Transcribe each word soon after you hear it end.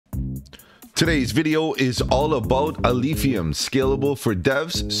Today's video is all about Alephium, scalable for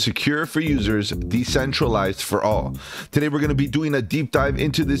devs, secure for users, decentralized for all. Today we're going to be doing a deep dive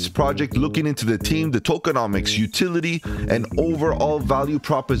into this project, looking into the team, the tokenomics, utility, and overall value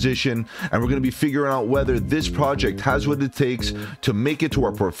proposition, and we're going to be figuring out whether this project has what it takes to make it to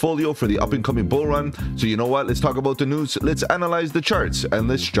our portfolio for the up and coming bull run. So you know what, let's talk about the news, let's analyze the charts, and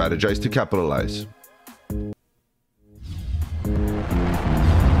let's strategize to capitalize.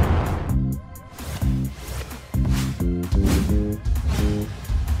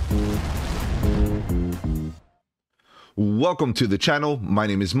 Welcome to the channel. My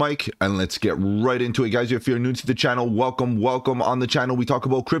name is Mike, and let's get right into it, guys. If you're new to the channel, welcome. On the channel we talk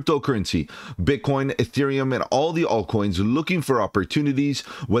about cryptocurrency, Bitcoin, Ethereum, and all the altcoins, looking for opportunities.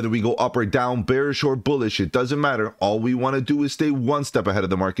 Whether we go up or down, bearish or bullish, it doesn't matter. All we want to do is stay one step ahead of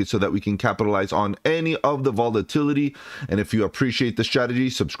the market so that we can capitalize on any of the volatility. And if you appreciate the strategy,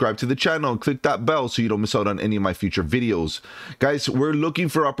 subscribe to the channel and click that bell so you don't miss out on any of my future videos. Guys, we're looking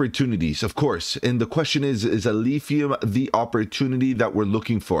for opportunities, of course, and the question is Alephium the opportunity that we're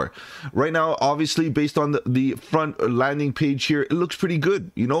looking for right now? Obviously, based on the front landing page here, it looks pretty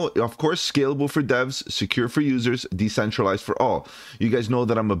good. You know, of course, scalable for devs, secure for users, decentralized for all. You guys know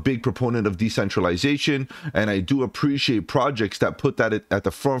that I'm a big proponent of decentralization, and I do appreciate projects that put that at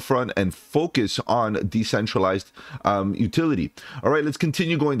the front and focus on decentralized utility. All right, let's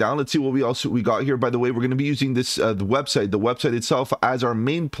continue going down. Let's see what we got here. By the way, we're going to be using this the website itself as our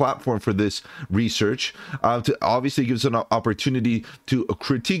main platform for this research. To obviously gives an opportunity to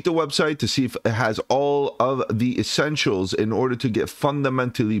critique the website to see if it has all of the essentials in order to get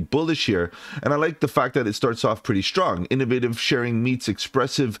fundamentally bullish here. And I like the fact that it starts off pretty strong. Innovative sharing meets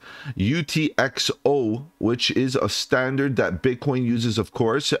expressive UTXO, which is a standard that Bitcoin uses, of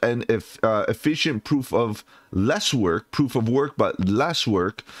course, and if efficient proof of work, but less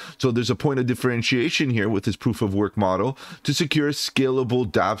work. So there's a point of differentiation here with this proof of work model to secure scalable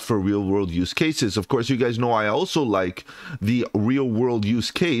dApps for real world use cases. Of course, you guys know I also like the real world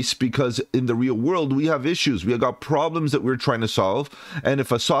use case, because in the real world we have issues, we have got problems that we're trying to solve, and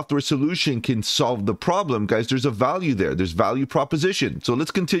if a software solution can solve the problem, guys, there's a value there, there's value proposition. So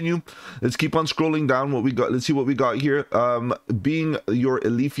let's continue, let's keep on scrolling down what we got. Let's see what we got here. Being your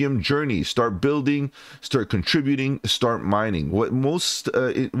Alephium journey, start building, start contributing, start mining.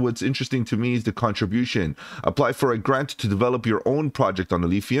 What's interesting to me is the contribution. Apply for a grant to develop your own project on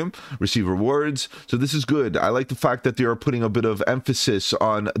Alephium, receive rewards. So this is good. I like the fact that they are putting a bit of emphasis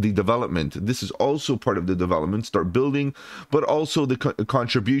on the development. This is also part of the development, start building, but also the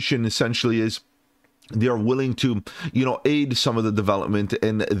contribution essentially is they are willing to, you know, aid some of the development,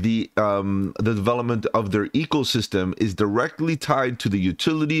 and the development of their ecosystem is directly tied to the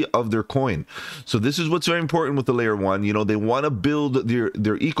utility of their coin. So this is what's very important with the layer one. You know, they want to build their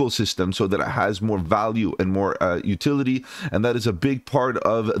ecosystem so that it has more value and more utility, and that is a big part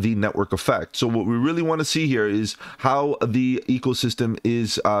of the network effect. So what we really want to see here is how the ecosystem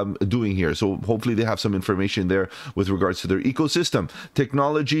is doing here. So hopefully they have some information there with regards to their ecosystem.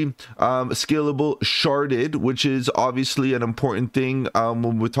 Technology, scalable, sharded, which is obviously an important thing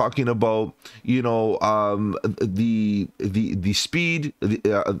when we're talking about, you know, the speed. The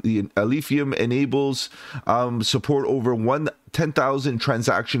Alephium enables support over 10,000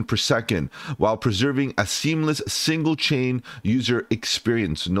 transactions per second while preserving a seamless single chain user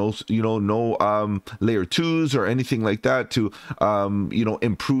experience. No, you know, no layer twos or anything like that to you know,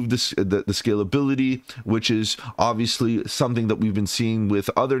 improve the scalability, which is obviously something that we've been seeing with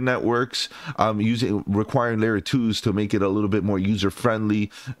other networks, requiring layer twos to make it a little bit more user friendly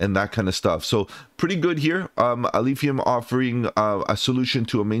and that kind of stuff. So pretty good here. Alephium offering a solution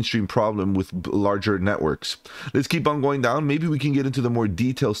to a mainstream problem with larger networks. Let's keep on going down. Maybe we can get into the more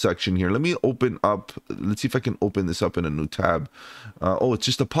detail section here. Let me open up, let's see if I can open this up in a new tab. Oh, it's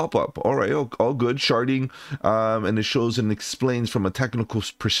just a pop-up. All right, all good. Sharding, and it shows and explains from a technical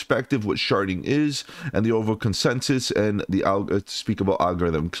perspective what sharding is and the overall consensus and the speak about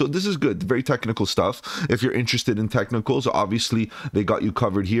algorithm. So this is good, very technical stuff. If you're interested in technicals, obviously they got you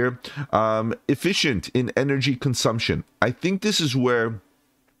covered here. Efficient in energy consumption. I think this is where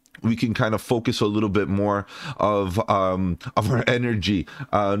we can kind of focus a little bit more of our energy,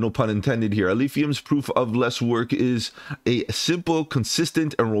 no pun intended here. Alephium's proof of less work is a simple,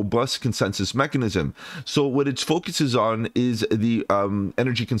 consistent, and robust consensus mechanism. So what it focuses on is the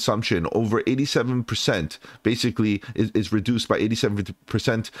energy consumption. Over 87%, basically, is reduced by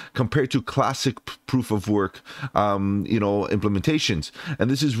 87% compared to classic proof of work, you know, implementations. And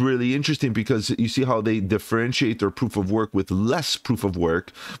this is really interesting because you see how they differentiate their proof of work with less proof of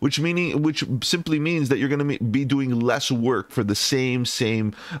work, which which simply means that you're going to be doing less work for the same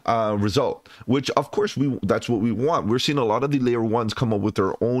result, which of course that's what we want. We're seeing a lot of the layer ones come up with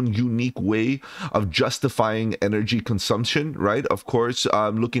their own unique way of justifying energy consumption, right? Of course,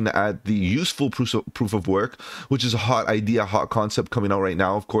 looking at the useful proof of work, which is a hot idea, hot concept coming out right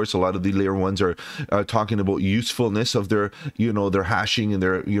now. Of course, a lot of the layer ones are talking about usefulness of their, their hashing and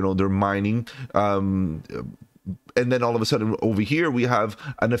their, their mining. And then all of a sudden over here, we have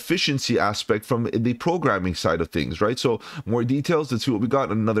an efficiency aspect from the programming side of things, right? So more details, let's see what we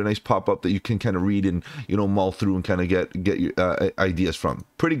got. Another nice pop-up that you can kind of read and, mull through and kind of get your ideas from.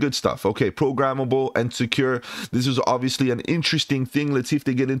 Pretty good stuff. Okay, programmable and secure. This is obviously an interesting thing. Let's see if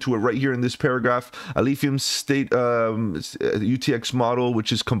they get into it right here in this paragraph. Alephium state UTX model,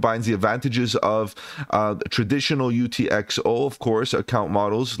 which combines the advantages of traditional UTXO, of course, account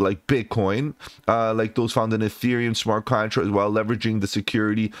models like Bitcoin, like those found in Ethereum smart contracts, while leveraging the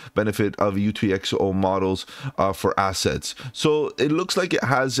security benefit of UTXO models for assets. So it looks like it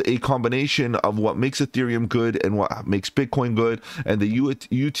has a combination of what makes Ethereum good and what makes Bitcoin good, and the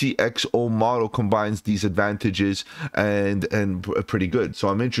UTXO model combines these advantages and pretty good. So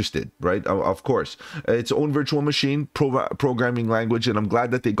I'm interested, right? Of course, its own virtual machine programming language, and I'm glad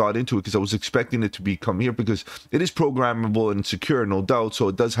that they got into it because I was expecting it to come here because it is programmable and secure, no doubt. So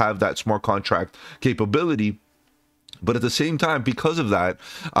it does have that smart contract capability. But at the same time, because of that,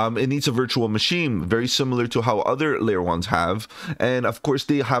 it needs a virtual machine, very similar to how other layer ones have. And of course,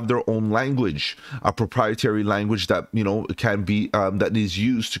 they have their own language, a proprietary language that, can be, that is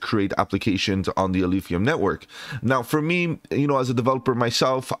used to create applications on the Alephium network. Now, for me, as a developer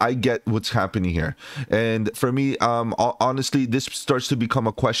myself, I get what's happening here. And for me, honestly, this starts to become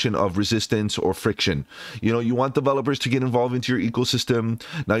a question of resistance or friction. You want developers to get involved into your ecosystem.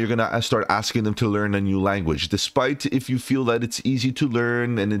 Now you're going to start asking them to learn a new language, despite if you feel that it's easy to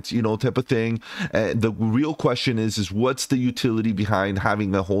learn and it's, type of thing. The real question is what's the utility behind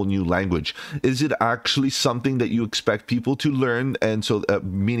having a whole new language? Is it actually something that you expect people to learn? And so,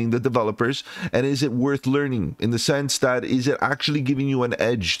 meaning the developers, and is it worth learning in the sense that, is it actually giving you an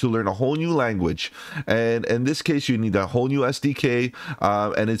edge to learn a whole new language? And in this case, you need a whole new SDK,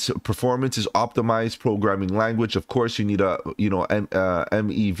 and its performance is optimized programming language. Of course, you need a,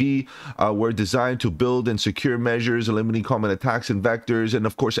 MEV, were designed to build and secure measures, eliminating common attacks and vectors. And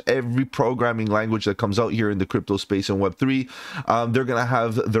of course, every programming language that comes out here in the crypto space and Web3, they're going to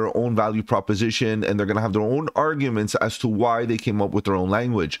have their own value proposition, and they're going to have their own arguments as to why they came up with their own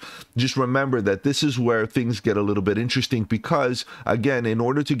language. Just remember that this is where things get a little bit interesting, because again, in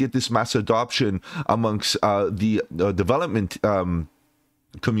order to get this mass adoption amongst the development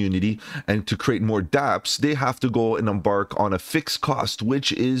community and to create more dApps, they have to go and embark on a fixed cost,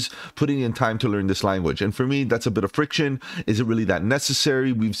 which is putting in time to learn this language. And for me, that's a bit of friction. Is it really that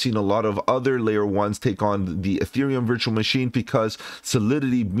necessary? We've seen a lot of other layer ones take on the Ethereum virtual machine because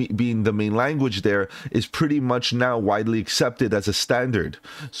Solidity being the main language there is pretty much now widely accepted as a standard.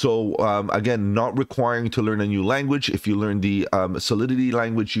 So again, not requiring to learn a new language. If you learn the Solidity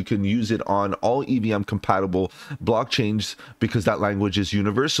language, you can use it on all EVM compatible blockchains because that language is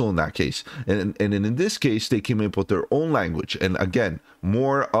universal in that case. And in this case, they came up with their own language. And again,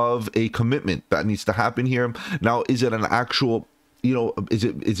 more of a commitment that needs to happen here. Now, is it an actual, is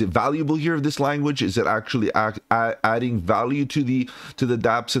it valuable here, this language? Is it actually adding value to the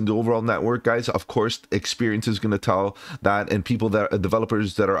dApps and the overall network, guys? Of course, experience is going to tell that, and people that are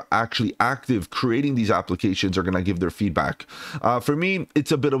developers that are actually active creating these applications are going to give their feedback. For me,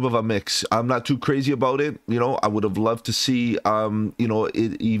 it's a bit of a mix. I'm not too crazy about it. I would have loved to see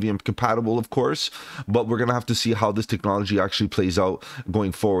it EVM compatible, of course, but we're going to have to see how this technology actually plays out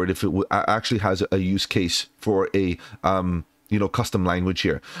going forward, if it actually has a use case for a custom language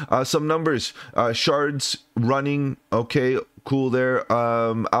here. Some numbers, shards running, okay, cool there.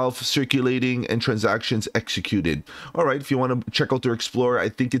 ALPH circulating and transactions executed. All right, if you want to check out their Explorer, I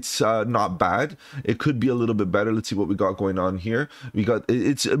think it's not bad. It could be a little bit better. Let's see what we got going on here.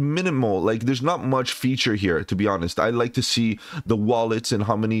 It's minimal, like there's not much feature here, to be honest. I like to see the wallets and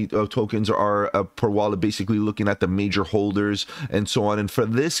how many tokens are per wallet, basically looking at the major holders and so on. And for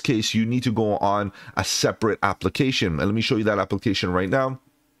this case, you need to go on a separate application. And let me show you that application right now.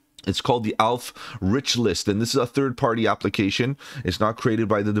 It's called the ALPH Rich List, and this is a third-party application. It's not created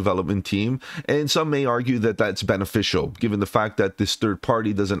by the development team, and some may argue that that's beneficial, given the fact that this third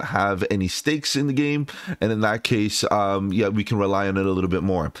party doesn't have any stakes in the game, and in that case, yeah, we can rely on it a little bit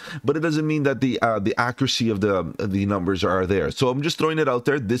more. But it doesn't mean that the accuracy of the numbers are there. So I'm just throwing it out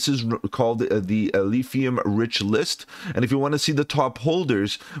there. This is called the Alephium Rich List, and if you want to see the top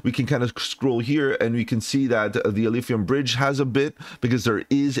holders, we can kind of scroll here, and we can see that the Alephium bridge has a bit, because there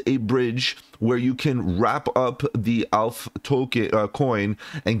is a bridge where you can wrap up the ALPH token coin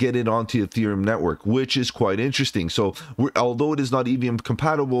and get it onto Ethereum network, which is quite interesting. So although it is not EVM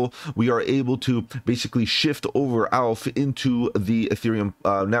compatible, we are able to basically shift over ALPH into the Ethereum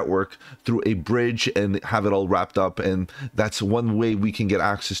network through a bridge and have it all wrapped up, and that's one way we can get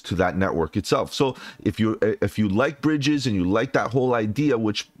access to that network itself. So if you like bridges and you like that whole idea,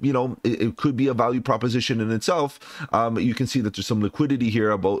 which, you know, it could be a value proposition in itself, you can see that there's some liquidity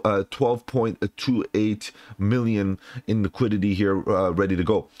here, about 12.28 million in liquidity here, ready to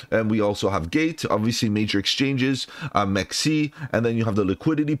go. And we also have Gate, obviously major exchanges, MEXC, and then you have the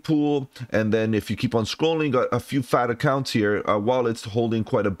liquidity pool. And then if you keep on scrolling, got a few fat accounts here, wallets holding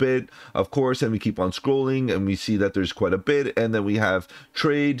quite a bit, of course, and we keep on scrolling and we see that there's quite a bit. And then we have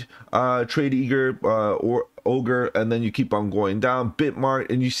Trade Eager, or Ogre, and then you keep on going down, Bitmart,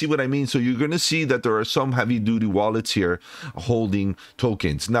 and you see what I mean. So you're going to see that there are some heavy duty wallets here holding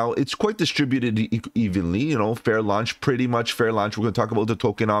tokens. Now it's quite distributed evenly, you know, fair launch, pretty much fair launch. We're going to talk about the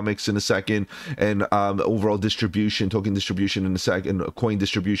tokenomics in a second, and overall distribution, token distribution in a second, coin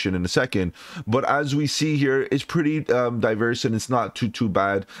distribution in a second. But as we see here, it's pretty diverse, and it's not too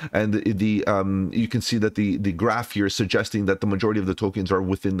bad. And you can see that the graph here is suggesting that the majority of the tokens are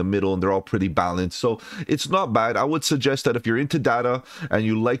within the middle, and they're all pretty balanced. So it's not bad. I would suggest that if you're into data and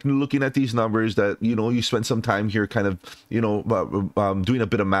you like looking at these numbers, that, you know, you spend some time here kind of, you know, doing a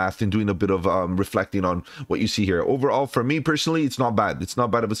bit of math and doing a bit of reflecting on what you see here. Overall, for me personally, it's not bad. It's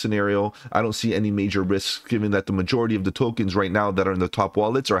not bad of a scenario. I don't see any major risks, given that the majority of the tokens right now that are in the top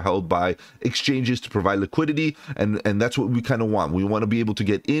wallets are held by exchanges to provide liquidity, and that's what we kind of want. We want to be able to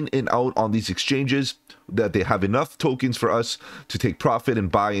get in and out on these exchanges, that they have enough tokens for us to take profit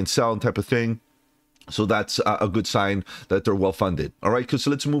and buy and sell type of thing. So that's a good sign that they're well funded. All right, so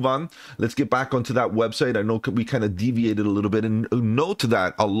let's move on. Let's get back onto that website. I know we kind of deviated a little bit, and note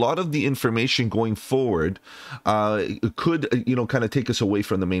that a lot of the information going forward could, you know, kind of take us away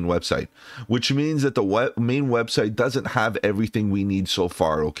from the main website, which means that the main website doesn't have everything we need so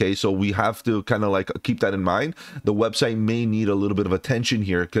far. Okay, so we have to kind of like keep that in mind. The website may need a little bit of attention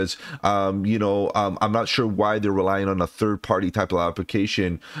here, because you know, I'm not sure why they're relying on a third-party type of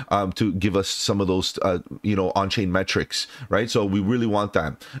application to give us some of those you know, on-chain metrics, right? So we really want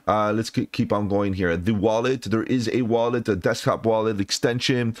that. Let's keep on going here. The wallet, there is a wallet, a desktop wallet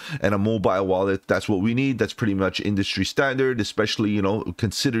extension, and a mobile wallet. That's what we need. That's pretty much industry standard, especially, you know,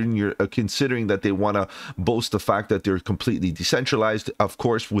 considering that they want to boast the fact that they're completely decentralized. Of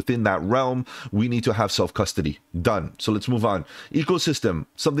course, within that realm, we need to have self-custody. Done. So let's move on. Ecosystem,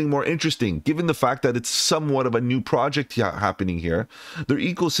 something more interesting, given the fact that it's somewhat of a new project happening here. Their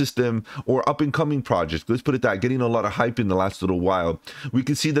ecosystem, or up-and-coming project, let's put it that, getting a lot of hype in the last little while. We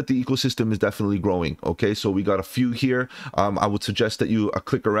can see that the ecosystem is definitely growing. Okay, so we got a few here. I would suggest that you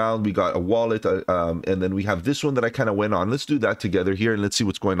click around. We got a wallet, and then we have this one that I kind of went on. Let's do that together here, and let's see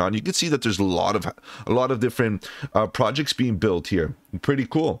what's going on. You can see that there's a lot of different projects being built here. Pretty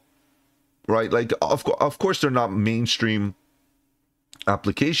cool, right? Like, of course, they're not mainstream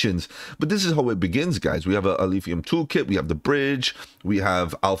applications, but this is how it begins, guys. We have a Alephium toolkit, we have the bridge, we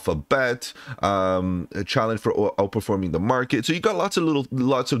have Alphabet, a challenge for outperforming the market. So you got lots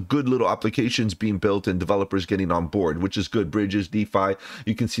of good little applications being built and developers getting on board, which is good. Bridges, DeFi,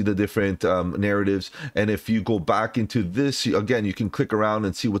 you can see the different narratives. And if you go back into this again, you can click around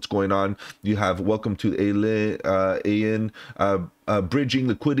and see what's going on. You have welcome to AN, bridging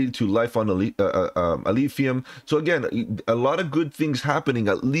liquidity to life on Alephium. So again, a lot of good things happening.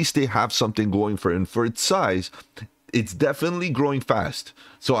 At least they have something going for it. And for its size, it's definitely growing fast.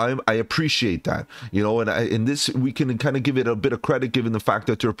 So I appreciate that, you know, and in this, we can kind of give it a bit of credit, given the fact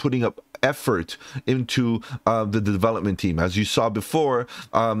that they're putting up effort into the development team. As you saw before,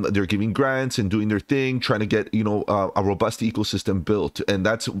 they're giving grants and doing their thing, trying to get, you know, a robust ecosystem built, and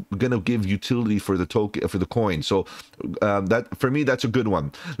that's going to give utility for the token, for the coin. So that, for me, that's a good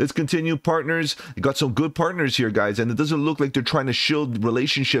one. Let's continue. Partners, you got some good partners here, guys, and it doesn't look like they're trying to shield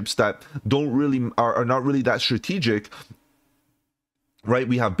relationships that don't really are not really that strategic. right?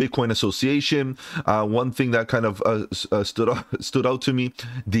 We have Bitcoin Association. One thing that kind of stood out to me,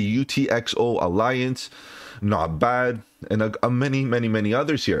 the UTXO Alliance, not bad, and many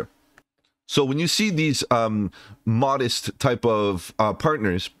others here. So when you see these modest type of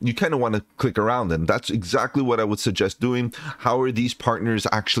partners, you kind of want to click around them. That's exactly what I would suggest doing. How are these partners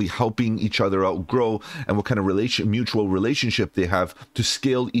actually helping each other out grow, and what kind of mutual relationship they have to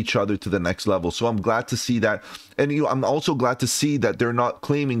scale each other to the next level? So I'm glad to see that. And I'm also glad to see that they're not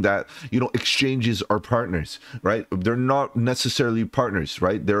claiming that exchanges are partners, right? They're not necessarily partners,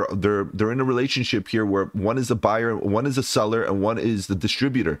 right? They're in a relationship here where one is a buyer, one is a seller, and one is the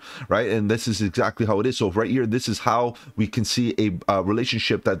distributor, right? And this is exactly how it is. So right here, this is how we can see a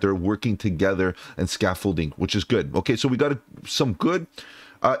relationship that they're working together and scaffolding, which is good. Okay, so we got some good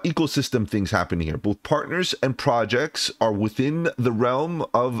ecosystem things happening here. Both partners and projects are within the realm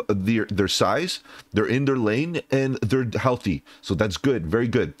of their size. They're in their lane and they're healthy. So that's good, very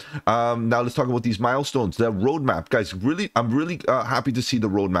good. Now let's talk about these milestones. The roadmap, guys. I'm really happy to see the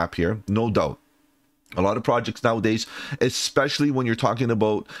roadmap here, no doubt. A lot of projects nowadays, especially when you're talking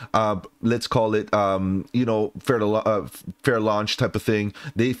about, let's call it, fair launch type of thing,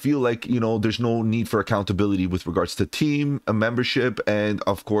 they feel like, there's no need for accountability with regards to team, membership, and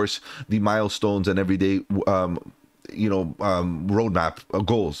of course, the milestones and everyday roadmap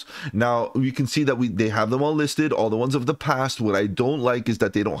goals. Now you can see that they have them all listed, all the ones of the past. What I don't like is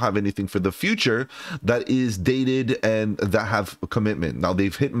that they don't have anything for the future that is dated and that have a commitment. Now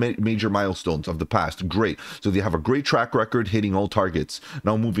they've hit major milestones of the past, great, so they have a great track record hitting all targets.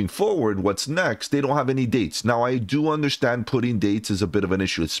 Now moving forward, what's next? They don't have any dates. Now I do understand putting dates is a bit of an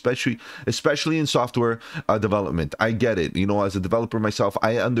issue, especially in software development. I get it. As a developer myself,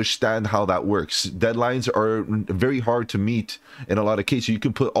 I understand how that works. Deadlines are very hard to meet in a lot of cases. You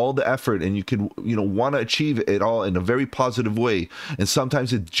can put all the effort and you can want to achieve it all in a very positive way, and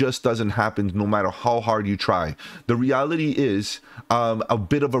sometimes it just doesn't happen no matter how hard you try. The reality is a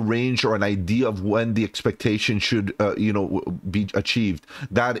bit of a range or an idea of when the expectation should be achieved.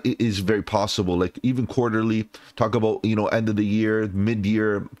 That is very possible. Like even quarterly, talk about end of the year,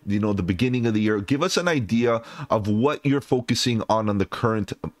 mid-year, the beginning of the year. Give us an idea of what you're focusing on the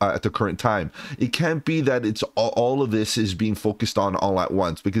current at the current time. It can't be that it's all of this is being focused on all at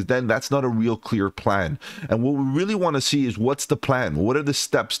once, because then that's not a real clear plan. And what we really want to see is what's the plan? What are the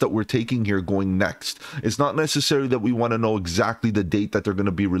steps that we're taking here going next? It's not necessarily that we want to know exactly the date that they're going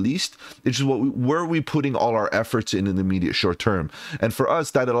to be released. It's just where are we putting all our efforts in the immediate short term? And for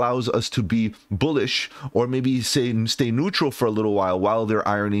us, that allows us to be bullish, or maybe stay neutral for a little while they're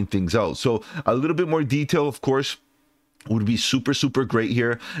ironing things out. So a little bit more detail, of course, would be super great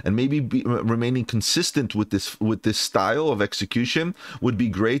here, and maybe remaining consistent with this style of execution would be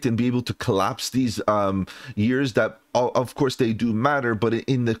great, and be able to collapse these years that of course they do matter, but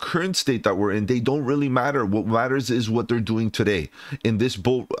in the current state that we're in, they don't really matter. What matters is what they're doing today in this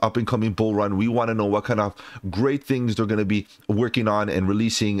up and coming bull run. We want to know what kind of great things they're going to be working on and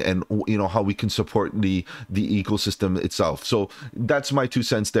releasing, and how we can support the ecosystem itself. So that's my 2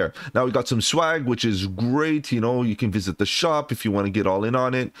 cents there. Now we got some swag, which is great. You can visit the shop if you want to get all in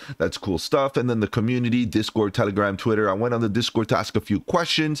on it. That's cool stuff. And then the community, Discord, Telegram, Twitter. I went on the Discord to ask a few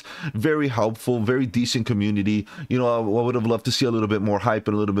questions. Very helpful, very decent community. I would have loved to see a little bit more hype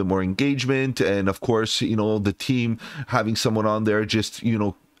and a little bit more engagement, and of course the team having someone on there just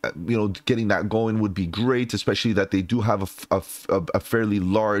getting that going would be great, especially that they do have a fairly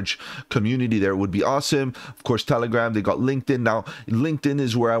large community there. Would be awesome. Of course, Telegram, they got LinkedIn. Now LinkedIn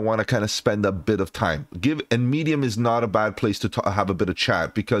is where I want to kind of spend a bit of time. And Medium is not a bad place to have a bit of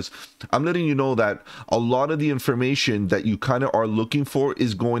chat, because I'm letting you know that a lot of the information that you kind of are looking for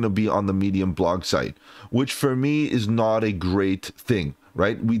is going to be on the Medium blog site, which for me is not a great thing.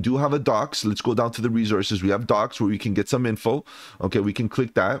 Right, we do have a docs. Let's go down to the resources. We have docs where we can get some info. Okay, we can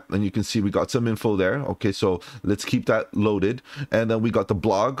click that and you can see we got some info there. Okay, so let's keep that loaded. And then we got the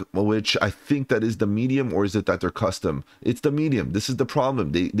blog, which I think that is the Medium, or is it that they're custom? It's the Medium. This is the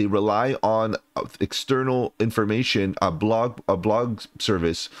problem. They rely on external information, a blog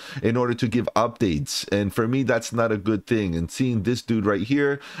service, in order to give updates. And for me, that's not a good thing. And seeing this dude right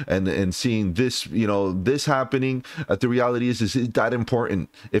here and seeing this, this happening, the reality is it that important?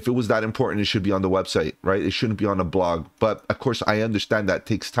 If it was that important, it should be on the website, right? It shouldn't be on a blog. But of course, I understand that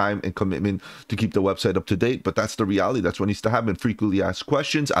takes time and commitment to keep the website up to date, but that's the reality. That's what needs to happen. Frequently asked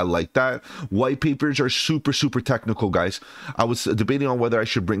questions, I like that. White papers are super technical, guys. I was debating on whether I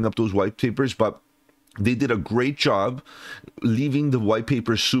should bring up those white papers, but They did a great job leaving the white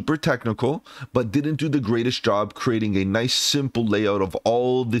paper super technical, but didn't do the greatest job creating a nice simple layout of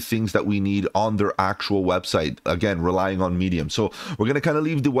all the things that we need on their actual website, again relying on Medium. So we're going to kind of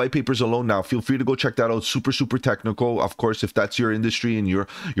leave the white papers alone now. Feel free to go check that out. Super technical. Of course, if that's your industry and you're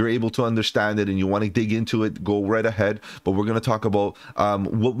able to understand it and you want to dig into it, go right ahead. But we're going to talk about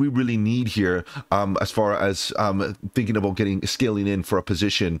what we really need here, as far as thinking about scaling in for a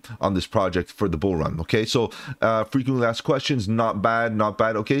position on this project for the bull run. Okay, so frequently asked questions, not bad.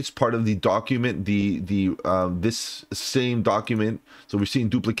 Okay, it's part of the document, this same document. So we're seeing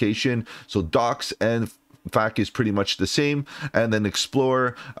duplication. So docs and FAQ is pretty much the same. And then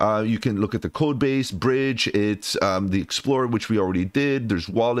Explorer, you can look at the code base. Bridge, it's the Explorer, which we already did. There's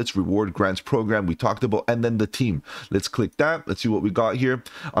wallets, reward grants program we talked about, and then the team. Let's click that. Let's see what we got here.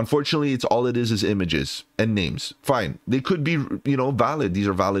 Unfortunately, it's all it is images and names. Fine, they could be, you know, valid. These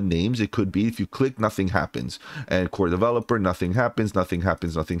are valid names. It could be, if you click, nothing happens. And core developer, nothing happens.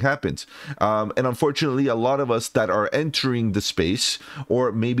 And unfortunately, a lot of us that are entering the space,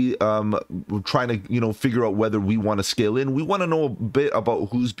 or maybe trying to, you know, figure out whether we want to scale in, we want to know a bit about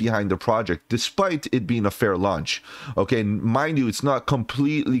who's behind the project, despite it being a fair launch. Okay, mind you, it's not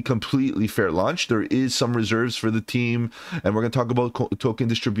completely fair launch. There is some reserves for the team, and we're going to talk about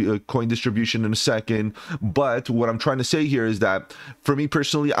coin distribution in a second. But what I'm trying to say here is that, for me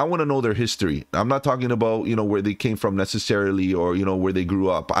personally, I want to know their history. I'm not talking about, you know, where they came from necessarily, or, you know, where they grew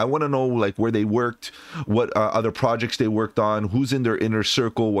up. I want to know, like, where they worked, what other projects they worked on, who's in their inner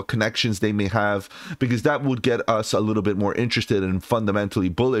circle, what connections they may have, because that would get us a little bit more interested and fundamentally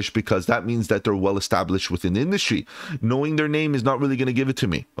bullish, because that means that they're well established within the industry. Knowing their name is not really going to give it to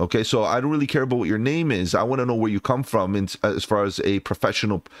me. Okay, so I don't really care about what your name is. I want to know where you come from as far as a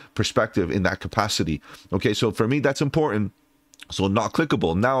professional perspective in that capacity. Okay, so for me, that's important. So not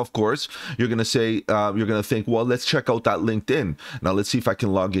clickable. Now, of course, you're going to say, you're going to think, well, let's check out that LinkedIn. Now, let's see if I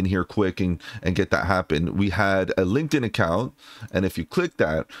can log in here quick and get that happen. We had a LinkedIn account, and if you click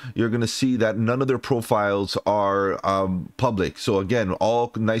that, you're going to see that none of their profiles are public. So again,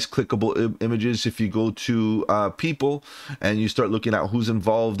 all nice clickable images. If you go to people and you start looking at who's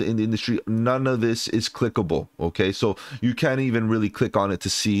involved in the industry, none of this is clickable. Okay, so you can't even really click on it to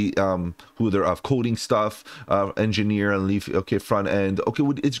see who they're of, coding stuff, engineer, and leave. Okay, front end. Okay,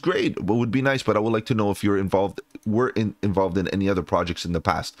 it's great. It would be nice, but I would like to know if you're involved in any other projects in the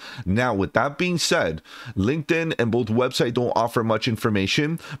past. Now, with that being said, LinkedIn and both website don't offer much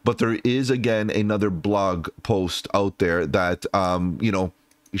information, but there is, again, another blog post out there that you know,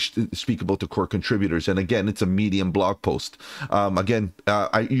 speak about the core contributors, and again, it's a Medium blog post. Again,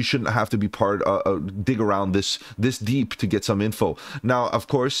 you shouldn't have to be dig around this deep to get some info. Now, of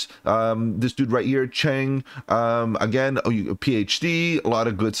course, this dude right here, Cheng, again, PhD, a lot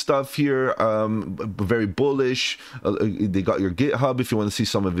of good stuff here. Very bullish. They got your GitHub if you want to see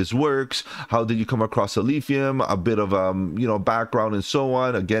some of his works. How did you come across Alephium? A bit of you know, background and so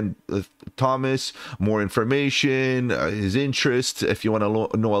on. Again, Thomas, more information, his interests, if you want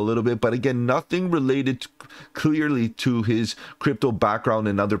to know a little bit, but again, nothing related clearly to his crypto background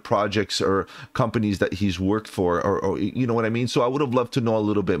and other projects or companies that he's worked for, or you know what I mean. So I would have loved to know a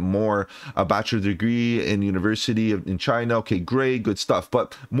little bit more. A bachelor's degree in university in China. Okay, great, good stuff,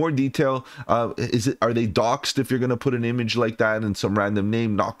 but more detail. Are they doxed if you're going to put an image like that and some random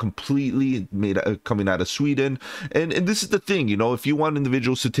name? Not completely. Coming out of Sweden, and this is the thing, you know, if you want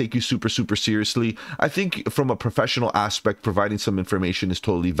individuals to take you super seriously, I think from a professional aspect, providing some information is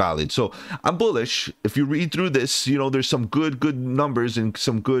totally valid. So I'm bullish. If you read through this, you know, there's some good numbers and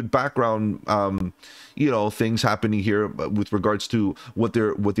some good background you know, things happening here with regards to what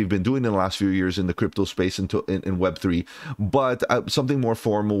they've been doing in the last few years in the crypto space in Web3. But something more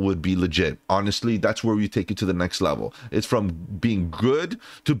formal would be legit. Honestly, that's where we take it to the next level. It's from being good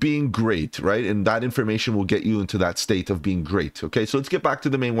to being great, right? And that information will get you into that state of being great. Okay, so let's get back to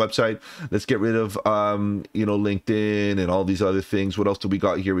the main website. Let's get rid of you know, LinkedIn and all these other things. What else do we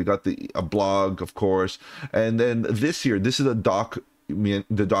got here? We got a blog, of course, and then this here, this is a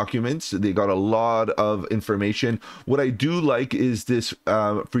the documents. They got a lot of information. What I do like is this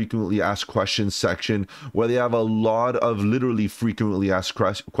frequently asked questions section, where they have a lot of literally frequently asked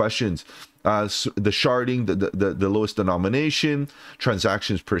questions. The sharding, the lowest denomination,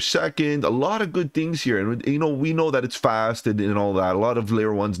 transactions per second, a lot of good things here. And you know, we know that it's fast and all that. A lot of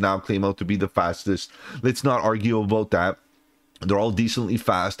layer ones now claim out to be the fastest. Let's not argue about that. They're all decently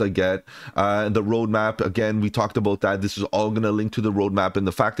fast, I get. The roadmap, again, we talked about that. This is all going to link to the roadmap, and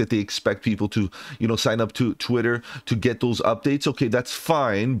the fact that they expect people to, sign up to Twitter to get those updates. Okay, that's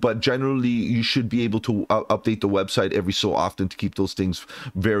fine, but generally you should be able to update the website every so often to keep those things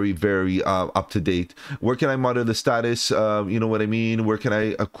very, very up to date. Where can I monitor the status? You know what I mean? Where can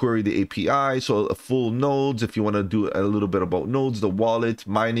I query the API? So full nodes, if you want to do a little bit about nodes, the wallet,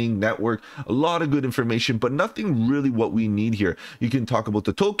 mining, network, a lot of good information, but nothing really what we need here. You can talk about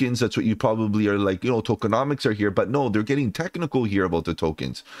the tokens. That's what you probably are like, tokenomics are here, but no, they're getting technical here about the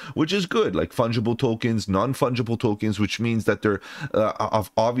tokens, which is good, like fungible tokens, non-fungible tokens, which means that they're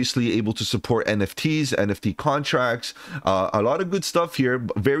obviously able to support NFTs, NFT contracts, a lot of good stuff here,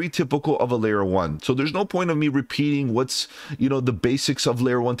 very typical of a layer one. So there's no point of me repeating what's, the basics of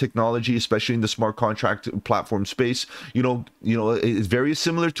layer one technology, especially in the smart contract platform space. It's very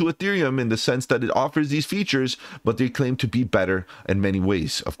similar to Ethereum in the sense that it offers these features, but they claim to be better in many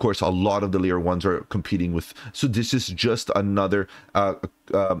ways. Of course, a lot of the layer ones are competing with, so this is just another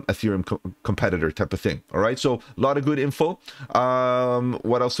Ethereum competitor type of thing. All right, so a lot of good info.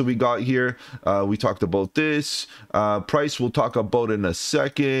 What else do we got here? We talked about this price, we'll talk about in a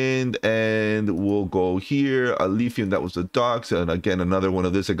second, and we'll go here. Alephium, that was the docs, and again another one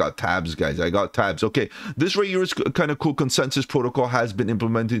of this. I got tabs, guys. I got tabs. Okay, this right here is kind of cool. Consensus protocol has been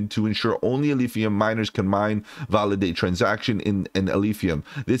implemented to ensure only Alephium miners can mine, validate transaction in Alephium.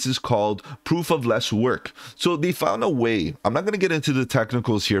 This is called proof of less work. So they found a way. I'm not going to get into the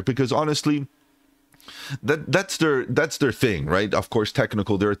technicals here because honestly, that's their thing, right? Of course,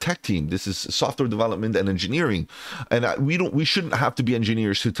 technical, they're a tech team. This is software development and engineering, and we shouldn't have to be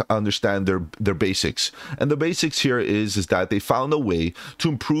engineers to understand their basics. And the basics here is that they found a way to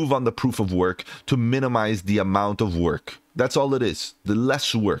improve on the proof of work to minimize the amount of work. That's all it is, the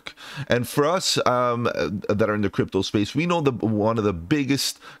less work. And for us that are in the crypto space, we know that one of the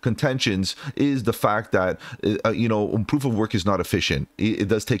biggest contentions is the fact that, proof of work is not efficient. It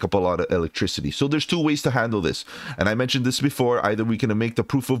does take up a lot of electricity. So there's two ways to handle this. And I mentioned this before, either we can make the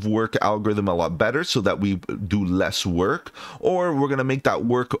proof of work algorithm a lot better so that we do less work, or we're going to make that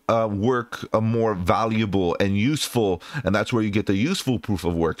work more valuable and useful. And that's where you get the useful proof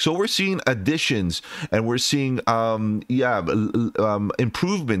of work. So we're seeing additions, and we're seeing,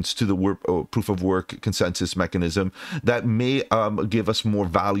 improvements to the proof of work consensus mechanism that may give us more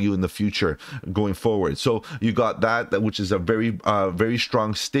value in the future going forward. So you got that, which is a very very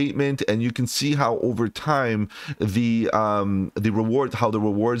strong statement, and you can see how over time the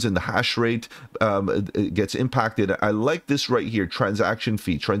rewards and the hash rate gets impacted. I like this right here, transaction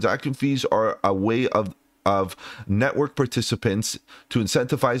fee. Transaction fees are a way of network participants to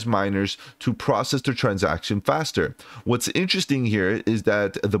incentivize miners to process their transaction faster. What's interesting here is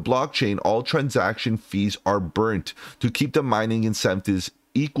that the blockchain, all transaction fees are burnt to keep the mining incentives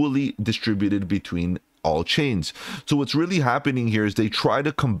equally distributed between all chains. So what's really happening here is they try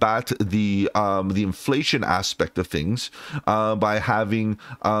to combat the inflation aspect of things by having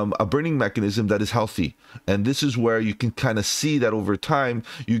a burning mechanism that is healthy. And this is where you can kind of see that over time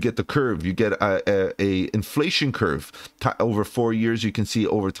you get the curve. You get a inflation curve over 4 years. You can see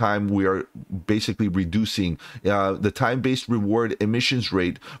over time we are basically reducing the time-based reward emissions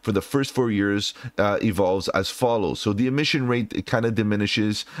rate for the first 4 years evolves as follows. So the emission rate, it kind of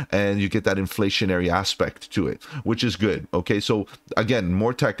diminishes, and you get that inflationary aspect to it, which is good. Okay, so again,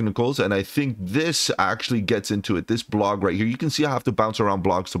 more technicals, and I think this actually gets into it. This blog right here, you can see I have to bounce around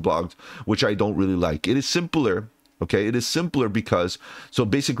blogs to blogs, which I don't really like. It is simpler. Okay, it is simpler because, so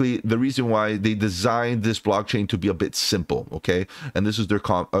basically the reason why they designed this blockchain to be a bit simple, okay, and this is their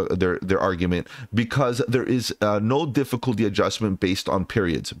argument, because there is no difficulty adjustment based on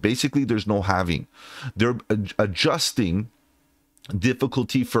periods. Basically, there's no halving. They're adjusting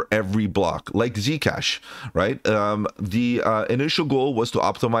difficulty for every block, like Zcash, right? The initial goal was to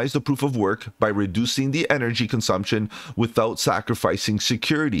optimize the proof of work by reducing the energy consumption without sacrificing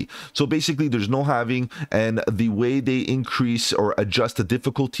security. So basically there's no halving, and the way they increase or adjust the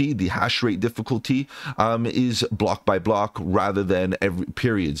difficulty, the hash rate difficulty, is block by block rather than every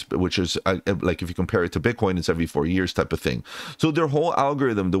periods, which is like if you compare it to Bitcoin, it's every 4 years type of thing. So their whole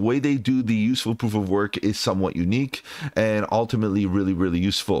algorithm, the way they do the useful proof of work is somewhat unique, and ultimately definitely really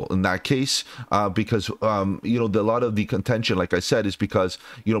useful in that case, because you know, a lot of the contention, like I said, is because,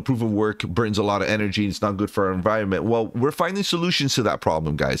 you know, proof of work burns a lot of energy. It's not good for our environment. Well, we're finding solutions to that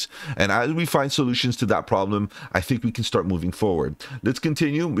problem, guys, and as we find solutions to that problem, I think we can start moving forward. Let's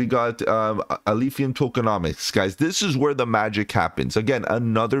continue. We got Alephium tokenomics, guys. This is where the magic happens. Again,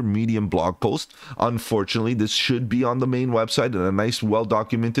 another Medium blog post. Unfortunately, this should be on the main website in a nice,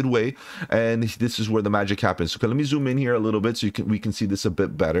 well-documented way, and this is where the magic happens. Okay, let me zoom in here a little bit so we can see this a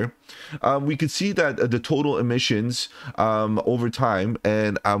bit better. We can see that the total emissions over time,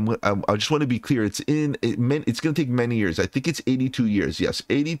 and I just want to be clear, it's going to take many years. I think it's 82 years. Yes,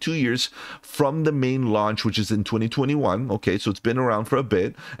 82 years from the main launch, which is in 2021. Okay, so it's been around for a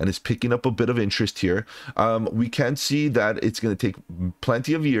bit, and it's picking up a bit of interest here. We can see that it's going to take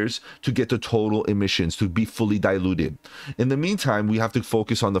plenty of years to get the total emissions to be fully diluted. In the meantime, we have to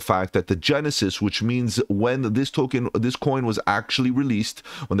focus on the fact that the genesis, which means when this coin was actually released,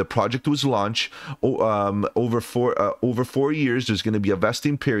 when the project was launched, over 4 years, there's going to be a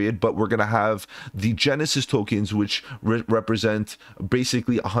vesting period, but we're going to have the genesis tokens, which represent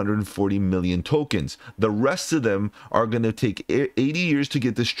basically 140 million tokens. The rest of them are going to take 80 years to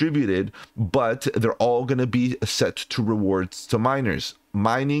get distributed, but they're all going to be set to rewards to miners.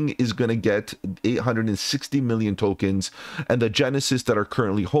 Mining is going to get 860 million tokens, and the Genesis that are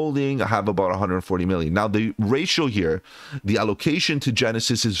currently holding have about 140 million. Now, the ratio here, the allocation to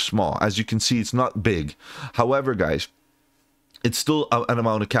Genesis is small. As you can see, it's not big. However, guys, it's still an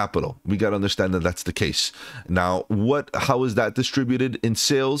amount of capital. We got to understand that that's the case. Now, how is that distributed in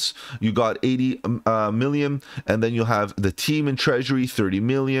sales? You got 80 million, and then you have the team and treasury, 30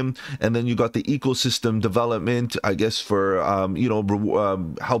 million, and then you got the ecosystem development, I guess, for you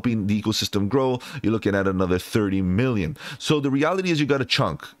know, helping the ecosystem grow. You're looking at another 30 million. So the reality is you got a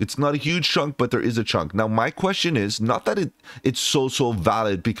chunk. It's not a huge chunk, but there is a chunk. Now, my question is not that it's so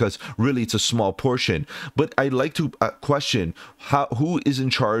valid, because really it's a small portion, but I'd like to question who is in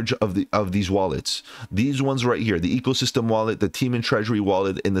charge of these wallets. These ones right here, the ecosystem wallet, the team and treasury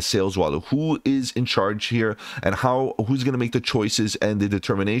wallet, and the sales wallet. Who is in charge here, and who's going to make the choices and the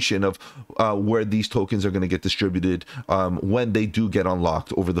determination of where these tokens are going to get distributed when they do get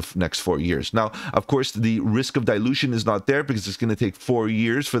unlocked over the next 4 years? Now, of course, the risk of dilution is not there, because it's going to take 4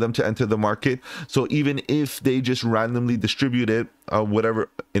 years for them to enter the market. So even if they just randomly distribute it, whatever,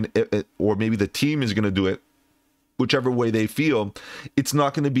 or maybe the team is going to do it, whichever way they feel, it's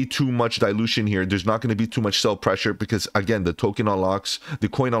not going to be too much dilution here. There's not going to be too much sell pressure, because again, the coin unlocks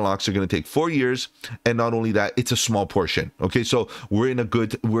are going to take 4 years, and not only that, it's a small portion. Okay, so we're in a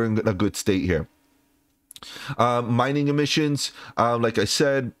good state here. Mining emissions, like I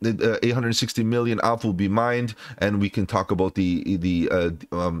said, 860 million ALPH will be mined, and we can talk about the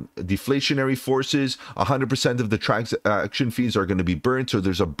deflationary forces. 100% of the transaction fees are going to be burned, so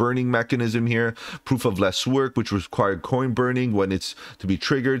there's a burning mechanism here. Proof of less work, which required coin burning when it's to be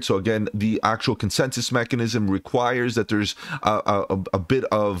triggered. So again, the actual consensus mechanism requires that there's a bit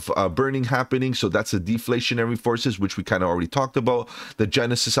of burning happening, so that's the deflationary forces, which we kind of already talked about. The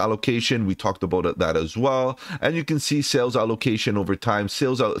Genesis allocation, we talked about that as well. And you can see sales allocation over time.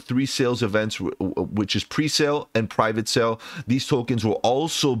 3 sales events, which is pre-sale and private sale. These tokens will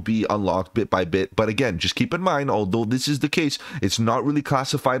also be unlocked bit by bit. But again, just keep in mind, although this is the case, it's not really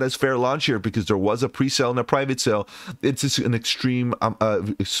classified as fair launch here, because there was a pre-sale and a private sale. It's just an extreme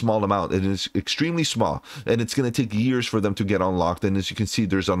small amount. It is extremely small, and it's going to take years for them to get unlocked. And as you can see,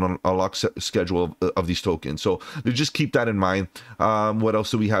 there's an unlock schedule of these tokens. So just keep that in mind. What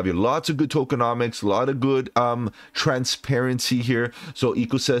else do we have here? Lots of good tokenomics, a lot of good transparency here. So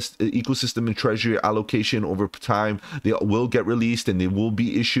ecosystem and treasury allocation over time, they will get released, and they will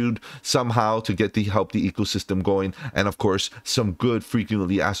be issued somehow to help the ecosystem going. And of course, some good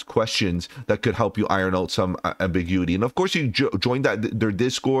frequently asked questions that could help you iron out some ambiguity. And of course, you join their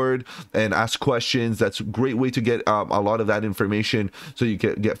Discord and ask questions. That's a great way to get a lot of that information, so you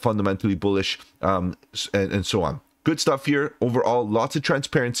get fundamentally bullish and so on. Good stuff here. Overall, lots of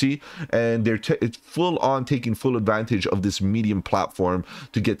transparency, and it's full on taking full advantage of this Medium platform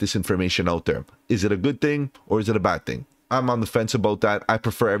to get this information out there. Is it a good thing, or is it a bad thing? I'm on the fence about that. I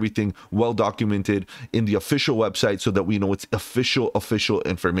prefer everything well documented in the official website, so that we know it's official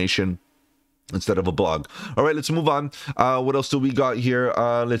information. instead of a blog. All right, let's move on. What else do we got here?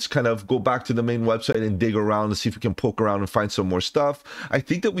 Let's kind of go back to the main website and dig around and see if we can poke around and find some more stuff. I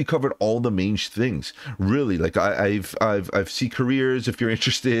think that we covered all the main things, really. Like I've see careers. If you're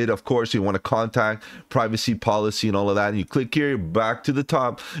interested, of course, you want to contact, privacy policy and all of that. And you click here, back to the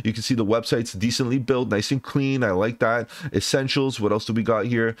top. You can see the website's decently built, nice and clean. I like that. Essentials. What else do we got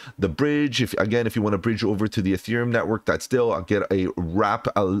here? The bridge. If you want to bridge over to the Ethereum network, that's still, I'll get a wrap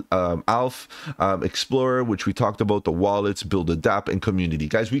ALPH. Explorer, which we talked about, the wallets, build a DApp, and community.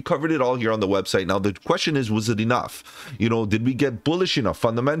 Guys, we covered it all here on the website. Now the question is, was it enough? You know, did we get bullish enough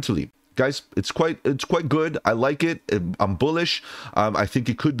fundamentally? Guys, it's quite good. I like it. I'm bullish. I think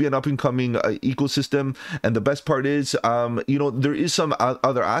it could be an up-and-coming ecosystem. And the best part is, you know, there is some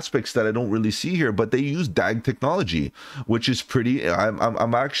other aspects that I don't really see here, but they use DAG technology, which is pretty.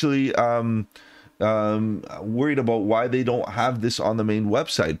 I'm actually worried about why they don't have this on the main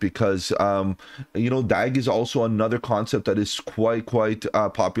website, because you know, DAG is also another concept that is quite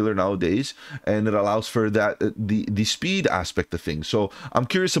popular nowadays, and it allows for that the speed aspect of things. So I'm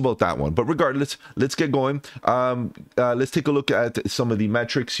curious about that one. But regardless, let's get going. Let's take a look at some of the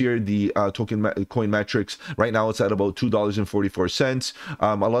metrics here. The coin metrics right now, it's at about $2.44.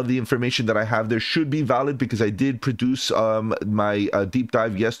 A lot of the information that I have there should be valid, because I did produce my deep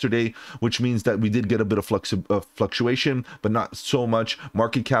dive yesterday, which means that we did get a bit of fluctuation, but not so much.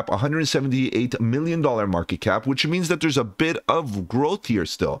 Market cap, $178 million market cap, which means that there's a bit of growth here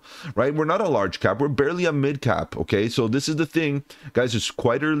still, right? We're not a large cap, we're barely a mid cap. Okay, so this is the thing, guys. It's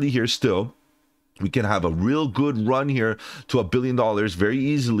quite early here still. We can have a real good run here to $1 billion very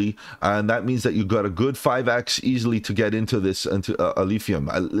easily, and that means that you got a good 5x easily to get into this, into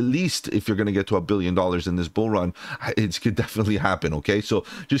Alephium. At least if you're going to get to $1 billion in this bull run, it could definitely happen. Okay, so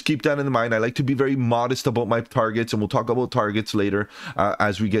just keep that in mind. I like to be very modest about my targets, and we'll talk about targets later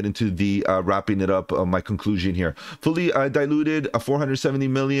as we get into the wrapping it up. My conclusion here: fully diluted, $470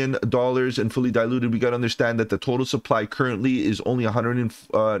 million, and fully diluted. We got to understand that the total supply currently is only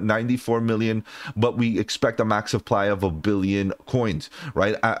 194 million. But we expect a max supply of 1 billion coins,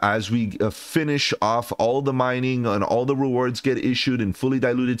 right? As we finish off all the mining and all the rewards get issued in fully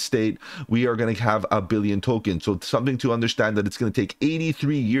diluted state, we are going to have 1 billion tokens. So something to understand, that it's going to take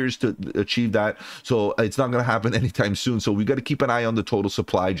 83 years to achieve that. So it's not going to happen anytime soon. So we got to keep an eye on the total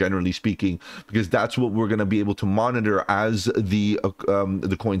supply, generally speaking, because that's what we're going to be able to monitor as the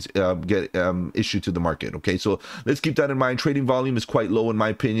coins get issued to the market. Okay, so let's keep that in mind. Trading volume is quite low in my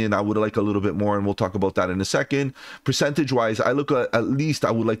opinion. I would like a little bit more, and we'll talk about that in a second. Percentage wise, I look at least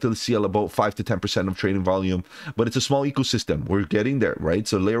I would like to see about 5 to 10% of trading volume, but it's a small ecosystem. We're getting there, right?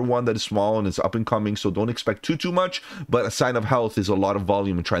 So layer one that is small and it's up and coming, so don't expect too much, but a sign of health is a lot of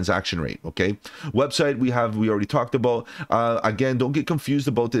volume and transaction rate. Okay, website we already talked about. Again, don't get confused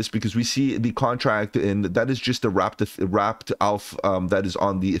about this, because we see the contract, and that is just a wrapped ALPH that is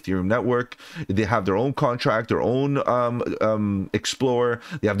on the Ethereum network. They have their own contract, their own Explorer.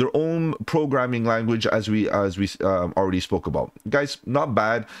 They have their own programming language, as we already spoke about. Guys, not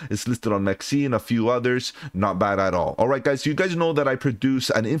bad. It's listed on Mexi and a few others. Not bad at all. All right, guys, so you guys know that I produce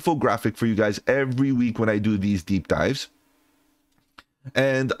an infographic for you guys every week when I do these deep dives.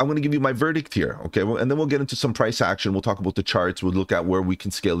 And I'm going to give you my verdict here, okay? And then we'll get into some price action. We'll talk about the charts. We'll look at where we can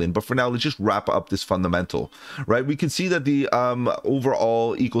scale in. But for now, let's just wrap up this fundamental, right? We can see that the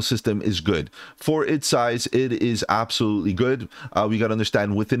overall ecosystem is good. For its size, it is absolutely good. We got to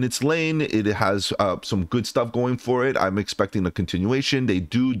understand within its lane, it has some good stuff going for it. I'm expecting a continuation. They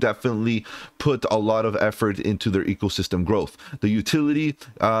do definitely put a lot of effort into their ecosystem growth. The utility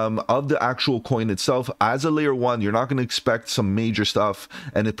of the actual coin itself, as a layer one, you're not going to expect some major stuff.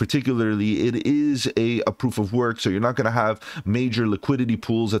 And particularly, it is a proof of work, so you're not going to have major liquidity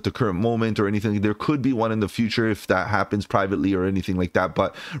pools at the current moment or anything. There could be one in the future if that happens privately or anything like that,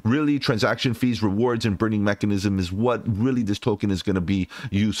 but really transaction fees, rewards, and burning mechanism is what really this token is going to be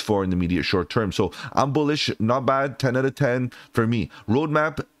used for in the immediate short term. So I'm bullish. Not bad. 10 out of 10 for me.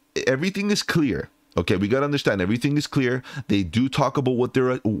 Roadmap, everything is clear. Okay, we got to understand everything is clear. They do talk about what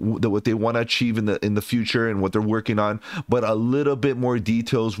they want to achieve in the future and what they're working on, but a little bit more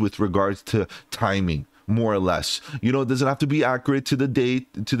details with regards to timing. More or less, you know, it doesn't have to be accurate to the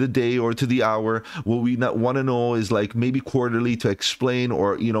day or to the hour. What we want to know is like maybe quarterly to explain,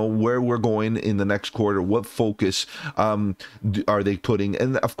 or you know, where we're going in the next quarter, what focus are they putting.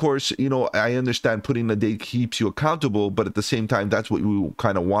 And of course, you know, I understand putting a date keeps you accountable, but at the same time, that's what we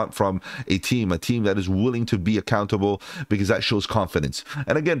kind of want from a team that is willing to be accountable, because that shows confidence.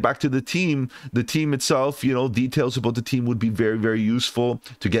 And again, back to the team itself, you know, details about the team would be very useful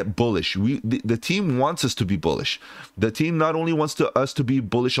to get bullish. The team wants wants us to be bullish. The team not only wants us to be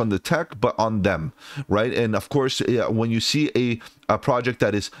bullish on the tech, but on them, right? And of course, when you see a project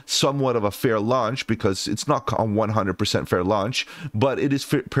that is somewhat of a fair launch, because it's not a 100% fair launch, but it is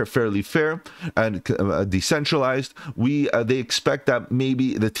fairly fair and decentralized, they expect that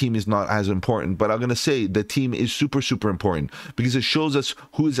maybe the team is not as important. But I'm going to say the team is super, super important, because it shows us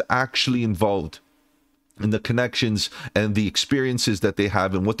who is actually involved and the connections and the experiences that they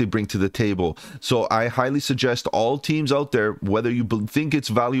have and what they bring to the table. So I highly suggest all teams out there, whether you think it's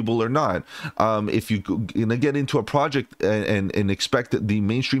valuable or not, if you're gonna get into a project and expect the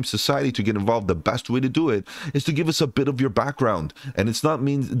mainstream society to get involved, the best way to do it is to give us a bit of your background. And it doesn't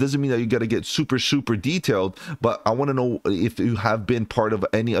mean that you got to get super, super detailed, but I want to know if you have been part of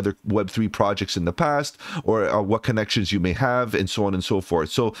any other Web3 projects in the past, or what connections you may have, and so on and so forth.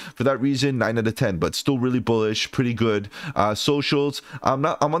 So for that reason, 9 out of 10, but still really bullish, pretty good. Socials, I'm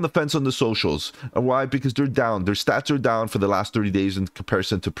on the fence on the socials. Why? Because they're down. Their stats are down for the last 30 days in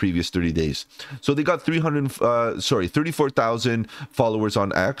comparison to previous 30 days. So they got 34,000 followers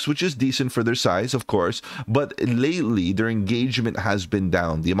on X, which is decent for their size, of course, but lately their engagement has been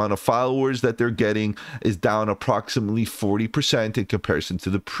down. The amount of followers that they're getting is down approximately 40% in comparison to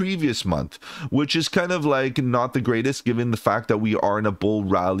the previous month, which is kind of like not the greatest, given the fact that we are in a bull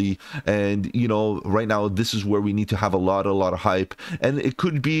rally, and you know, right now this is where we need to have a lot of hype. And it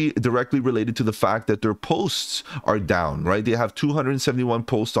could be directly related to the fact that their posts are down, right? They have 271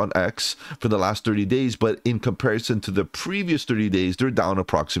 posts on X for the last 30 days, but in comparison to the previous 30 days, they're down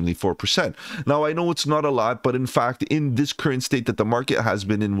approximately 4%. Now, I know it's not a lot, but in fact, in this current state that the market has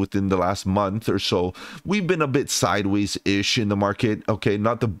been in within the last month or so, we've been a bit sideways-ish in the market. Okay,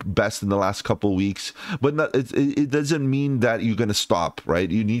 not the best in the last couple weeks, but it doesn't mean that you're going to stop,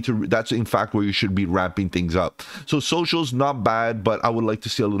 right? You need to, that's in fact where you should be ramping things up. So socials, not bad, but I would like to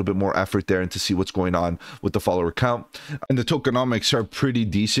see a little bit more effort there and to see what's going on with the follower count. And the tokenomics are pretty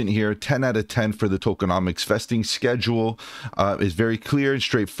decent here. 10 out of 10 for the tokenomics. Vesting schedule is very clear and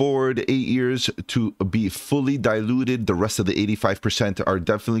straightforward. 8 years to be fully diluted. The rest of the 85% are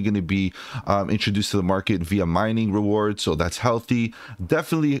definitely going to be introduced to the market via mining rewards, so that's healthy.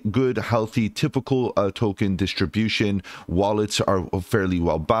 Definitely good, healthy, typical token distribution. Wallets are fairly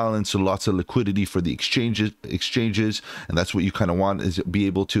well balanced, so lots of liquidity for the exchanges, and that's what you kind of want, is be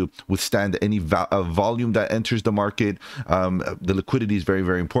able to withstand any volume that enters the market. The liquidity is very,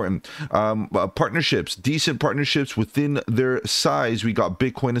 very important. Partnerships, decent partnerships within their size. We got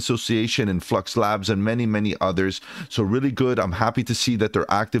Bitcoin Association and Flux Labs and many others, so really good. I'm happy to see that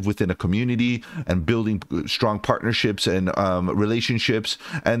they're active within a community and building strong partnerships and relationships.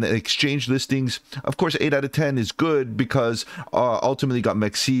 And the exchange listings, of course, 8 out of 10 is good, because ultimately got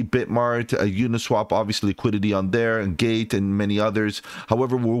Mexi, Bitmart, Uniswap, obviously liquidity on there, and Gate and many others.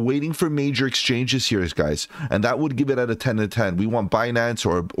 However, we're waiting for major exchanges here, guys, and that would give it at a 10 out of 10. We want Binance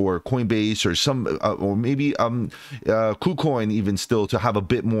or Coinbase or some or maybe KuCoin even still to have a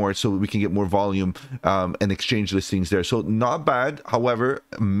bit more, so we can get more volume and exchange listings there. So not bad. However,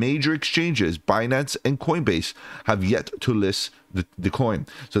 major exchanges, Binance and Coinbase, have yet to list the coin,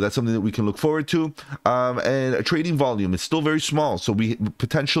 so that's something that we can look forward to. And a trading volume is still very small, so we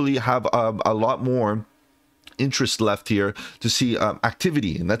potentially have a lot more interest left here to see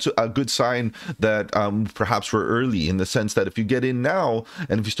activity, and that's a good sign that perhaps we're early, in the sense that if you get in now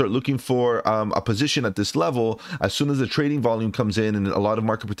and if you start looking for a position at this level, as soon as the trading volume comes in and a lot of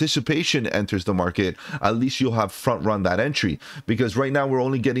market participation enters the market, at least you'll have front run that entry, because right now we're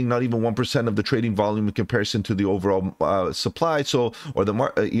only getting not even 1% of the trading volume in comparison to the overall supply. So, or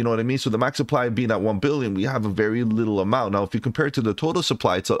the you know what I mean? So the max supply being at 1 billion, we have a very little amount. Now if you compare it to the total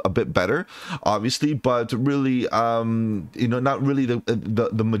supply, it's a bit better, obviously, but really, you know, not really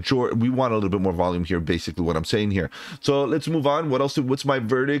the majority. We want a little bit more volume here, basically what I'm saying here. So let's move on. What else? What's my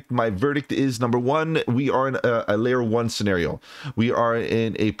verdict? My verdict is, number one, we are in a layer 1 scenario. We are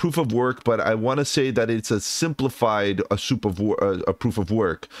in a proof of work, but I want to say that it's a simplified proof of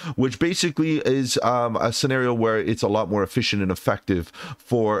work, which basically is a scenario where it's a lot more efficient and effective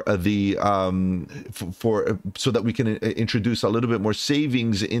for the so that we can introduce a little bit more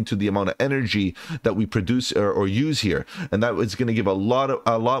savings into the amount of energy that we produce or use here, and that is going to give a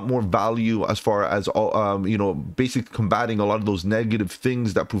lot more value as far as you know, basically combating a lot of those negative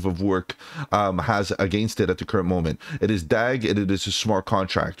things that proof of work has against it at the current moment. It is DAG, and it is a smart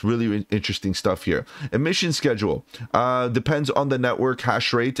contract. Really interesting stuff here. Emission schedule depends on the network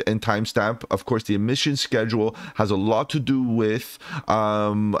hash rate and timestamp. Of course, the emission schedule has a lot to do with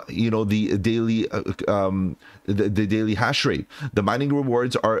you know, the daily the daily hash rate. The mining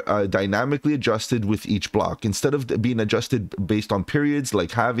rewards are dynamically adjusted with each block block. Instead of being adjusted based on periods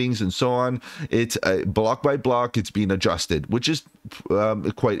like halvings and so on, it's block by block, it's being adjusted, which is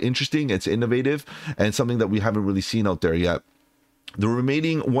quite interesting. It's innovative and something that we haven't really seen out there yet. The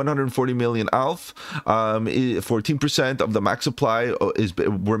remaining 140 million ALPH, 14% of the max supply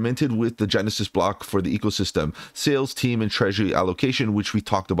were minted with the Genesis block for the ecosystem, sales team, and treasury allocation, which we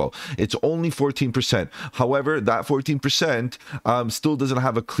talked about. It's only 14%. However, that 14% still doesn't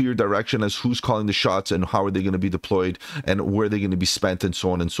have a clear direction as who's calling the shots and how are they going to be deployed and where they're going to be spent and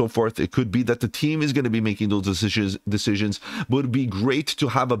so on and so forth. It could be that the team is going to be making those decisions, but it would be great to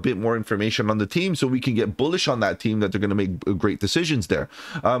have a bit more information on the team so we can get bullish on that team that they're going to make great decisions there.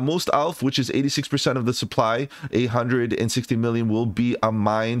 Most ALPH, which is 86% of the supply, 860 million, will be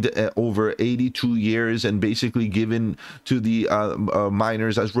mined over 82 years and basically given to the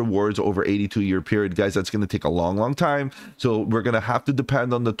miners as rewards over 82-year period. Guys, that's going to take a long time, so we're going to have to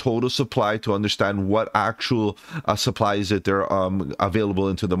depend on the total supply to understand what actual supply is that they're available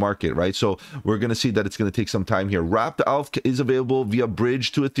into the market, right? So we're going to see that it's going to take some time here. Wrapped ALPH is available via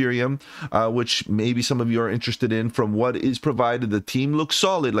bridge to Ethereum, which maybe some of you are interested in. From what is provided, the team looks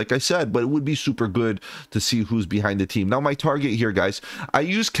solid, like I said, but it would be super good to see who's behind the team. Now, my target here, guys, I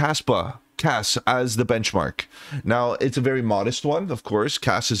use CAS as the benchmark. Now, it's a very modest one, of course.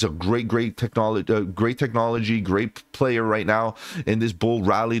 CAS is a great technology, great player right now in this bull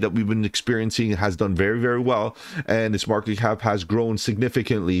rally that we've been experiencing. It has done very well, and its market cap has grown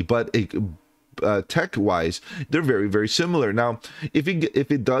significantly, but tech wise they're very similar. Now, if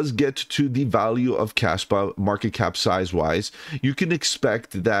it does get to the value of Caspa market cap size wise, you can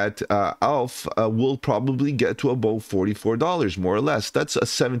expect that ALPH will probably get to about $44 more or less. That's a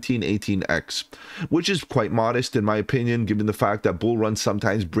 17-18x, which is quite modest in my opinion, given the fact that bull runs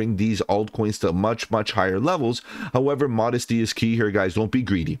sometimes bring these altcoins to much higher levels. However, modesty is key here, guys. Don't be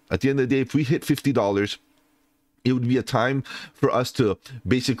greedy. At the end of the day, if we hit $50, it would be a time for us to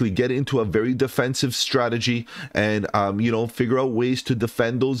basically get into a very defensive strategy and, you know, figure out ways to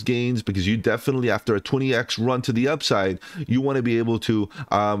defend those gains, because you definitely, after a 20x run to the upside, you want to be able to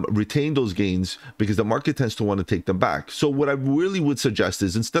retain those gains because the market tends to want to take them back. So what I really would suggest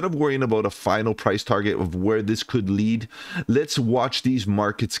is, instead of worrying about a final price target of where this could lead, let's watch these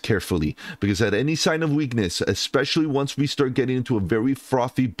markets carefully, because at any sign of weakness, especially once we start getting into a very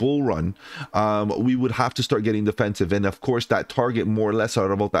frothy bull run, we would have to start getting defensive. And of course, that target more or less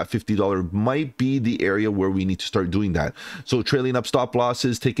out about that $50 might be the area where we need to start doing that. So trailing up stop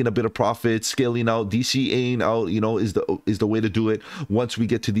losses, taking a bit of profit, scaling out, DCAing out, you know, is the way to do it once we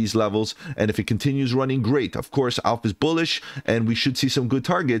get to these levels. And if it continues running, great. Of course, ALPH is bullish and we should see some good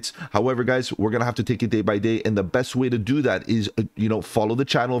targets. However, guys, we're gonna have to take it day by day, and the best way to do that is you know, follow the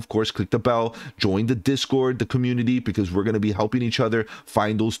channel, of course, click the bell, join the Discord, the community, because we're going to be helping each other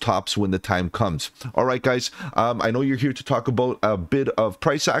find those tops when the time comes. All right, guys, I know you're here to talk about a bit of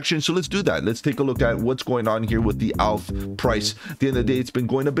price action, so let's do that. Let's take a look at what's going on here with the ALPH price. At the end of the day, it's been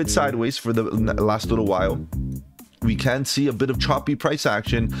going a bit sideways for the last little while. We can see a bit of choppy price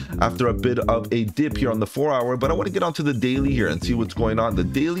action after a bit of a dip here on the 4-hour, but I want to get onto the daily here and see what's going on. The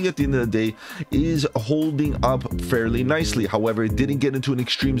daily at the end of the day is holding up fairly nicely. However, it didn't get into an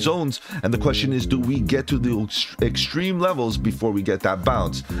extreme zones, and the question is, do we get to the extreme levels before we get that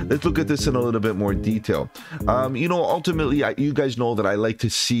bounce? Let's look at this in a little bit more detail. You know, ultimately, you guys know that I like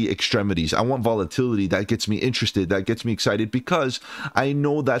to see extremities. I want volatility. That gets me interested. That gets me excited, because I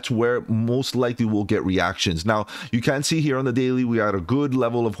know that's where most likely we'll get reactions. Now, you can see here on the daily, we are at a good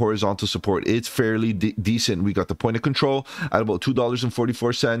level of horizontal support. It's fairly decent. We got the point of control at about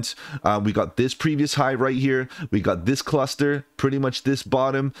 $2.44. We got this previous high right here. We got this cluster, pretty much this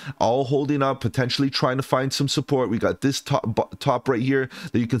bottom, all holding up, potentially trying to find some support. We got this top right here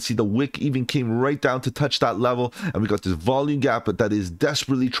that you can see the wick even came right down to touch that level. And we got this volume gap that is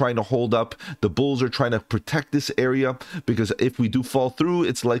desperately trying to hold up. The bulls are trying to protect this area, because if we do fall through,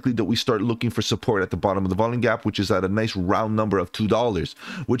 it's likely that we start looking for support at the bottom of the volume gap, which is at a nice round number of $2,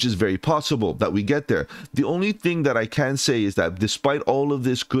 which is very possible that we get there. The only thing that I can say is that despite all of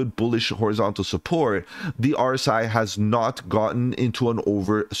this good bullish horizontal support, the RSI has not gotten into an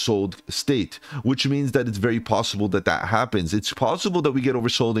oversold state, which means that it's very possible that that happens. It's possible that we get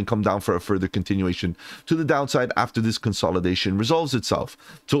oversold and come down for a further continuation to the downside after this consolidation resolves itself.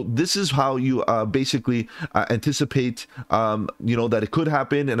 So this is how you basically anticipate, you know, that it could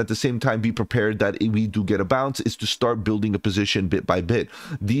happen, and at the same time be prepared that we do get a bounce, is to start building a position bit by bit.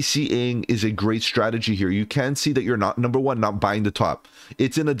 DCAing is a great strategy here. You can see that you're not, number one, not buying the top.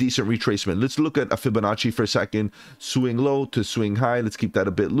 It's in a decent retracement. Let's look at a Fibonacci for a second. Swing low to swing high. Let's keep that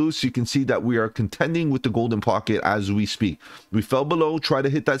a bit loose. You can see that we are contending with the golden pocket as we speak. We fell below, try to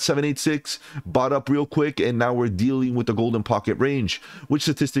hit that 786, bought up real quick, and now we're dealing with the golden pocket range, which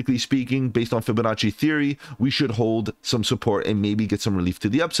statistically speaking, based on Fibonacci theory, we should hold some support and maybe get some relief to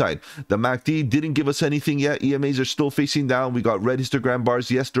the upside. The MACD didn't give us anything yet. EMAs are still facing down. We got red histogram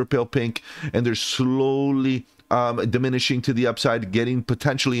bars. Yes, they're pale pink, and they're slowly diminishing to the upside, getting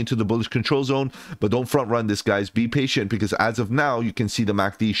potentially into the bullish control zone. But don't front run this, guys. Be patient, because as of now, you can see the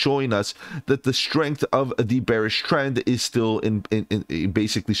MACD showing us that the strength of the bearish trend is still in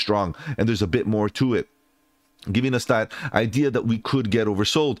basically strong, and there's a bit more to it, giving us that idea that we could get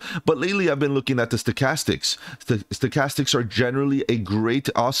oversold. But lately I've been looking at the stochastics. Stochastics are generally a great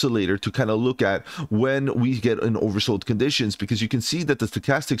oscillator to kind of look at when we get in oversold conditions, because you can see that the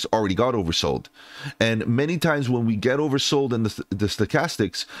stochastics already got oversold. And many times when we get oversold in the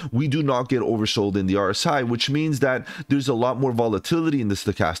stochastics, we do not get oversold in the RSI, which means that there's a lot more volatility in the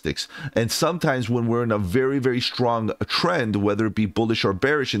stochastics. And sometimes when we're in a very, very strong trend, whether it be bullish or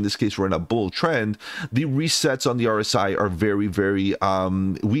bearish, in this case we're in a bull trend, the reset on the RSI are very, very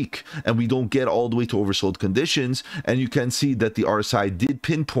weak, and we don't get all the way to oversold conditions. And you can see that the RSI did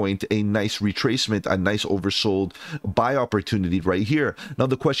pinpoint a nice retracement, a nice oversold buy opportunity right here. Now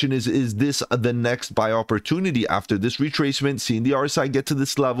the question is this the next buy opportunity after this retracement? Seeing the RSI get to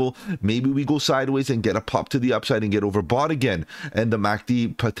this level, maybe we go sideways and get a pop to the upside and get overbought again, and the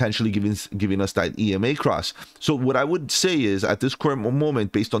MACD potentially giving us that EMA cross. So what I would say is, at this current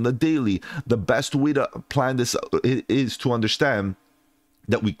moment, based on the daily, the best way to plan this is to understand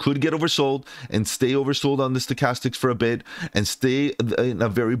that we could get oversold and stay oversold on the stochastics for a bit, and stay in a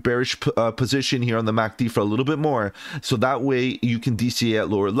very bearish position here on the MACD for a little bit more, so that way you can DCA at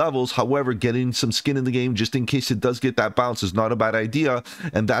lower levels. However, getting some skin in the game just in case it does get that bounce is not a bad idea,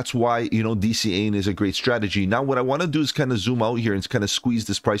 and that's why, you know, DCAing is a great strategy. Now what I want to do is kind of zoom out here and kind of squeeze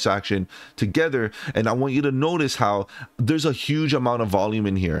this price action together, and I want you to notice how there's a huge amount of volume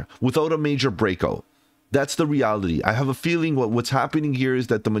in here without a major breakout. That's the reality. I have a feeling what's happening here is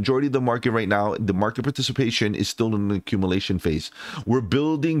that the majority of the market right now, the market participation is still in the accumulation phase. We're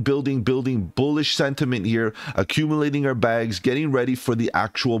building bullish sentiment here, accumulating our bags, getting ready for the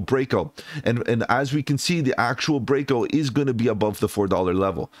actual breakout. And as we can see, the actual breakout is going to be above the $4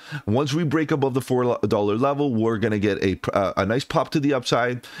 level. Once we break above the $4 level, we're going to get a nice pop to the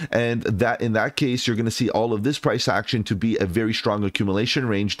upside. And that in that case, you're going to see all of this price action to be a very strong accumulation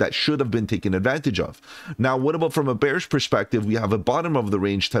range that should have been taken advantage of. Now, what about from a bearish perspective? We have a bottom of the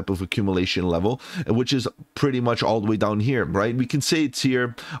range type of accumulation level, which is pretty much all the way down here, right? We can say it's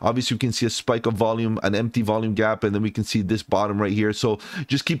here. Obviously, we can see a spike of volume, an empty volume gap, and then we can see this bottom right here. So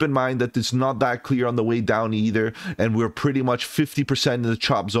just keep in mind that it's not that clear on the way down either, and we're pretty much 50% in the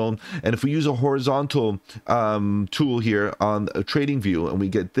chop zone. And if we use a horizontal tool here on a trading view, and we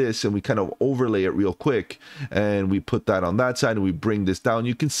get this, and we kind of overlay it real quick, and we put that on that side, and we bring this down,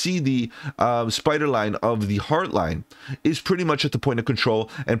 you can see the spider line of the heart line is pretty much at the point of control,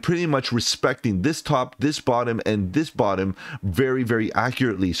 and pretty much respecting this top, this bottom, and this bottom very, very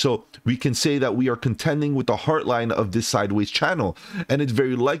accurately. So we can say that we are contending with the heart line of this sideways channel, and it's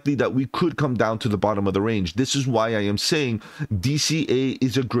very likely that we could come down to the bottom of the range. This is why I am saying DCA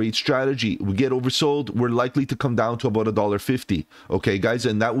is a great strategy. We get oversold, we're likely to come down to about $1.50. Okay, guys,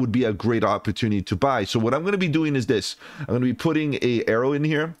 and that would be a great opportunity to buy. So what I'm going to be doing is this. I'm going to be putting a arrow in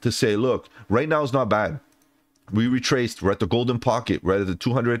here to say, look, right now is not bad. We retraced. We're at the golden pocket. We're at the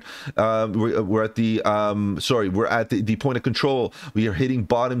 200. We're at the we're at the point of control. We are hitting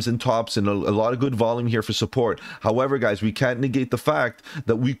bottoms and tops, and a lot of good volume here for support. However, guys, we can't negate the fact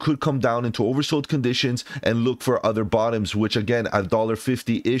that we could come down into oversold conditions and look for other bottoms, which again at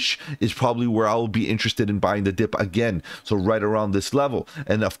 $1.50 ish is probably where I will be interested in buying the dip again. So right around this level,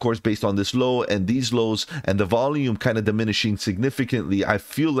 and of course based on this low and these lows and the volume kind of diminishing significantly, I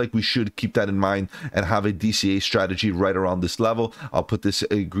feel like we should keep that in mind and have a DCA strategy right around this level. I'll put this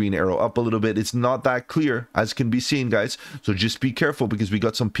green arrow up a little bit. It's not that clear as can be seen, guys, so just be careful, because we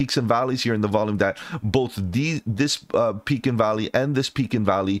got some peaks and valleys here in the volume that both this peak and valley and this peak and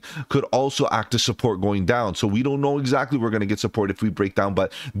valley could also act as support going down. So we don't know exactly we're going to get support if we break down,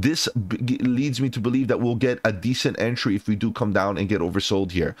 but this leads me to believe that we'll get a decent entry if we do come down and get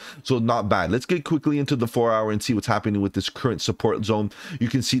oversold here. So not bad. Let's get quickly into the 4 hour and see what's happening with this current support zone. You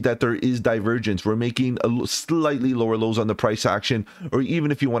can see that there is divergence. We're making a slightly lower lows on the price action, or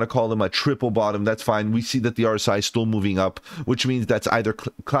even if you want to call them a triple bottom, that's fine. We see that the RSI is still moving up, which means that's either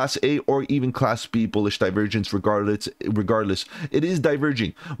class A or even class B bullish divergence. Regardless, it is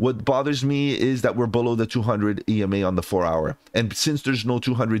diverging. What bothers me is that we're below the 200 EMA on the 4-hour, and since there's no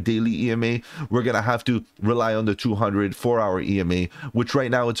 200 daily EMA, we're gonna have to rely on the 200 4-hour EMA, which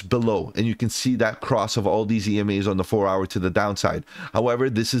right now it's below, and you can see that cross of all these EMAs on the 4-hour to the downside. However,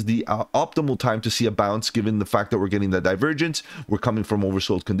 this is the optimal time to see a bounce, given the fact that we're getting the divergence. We're coming from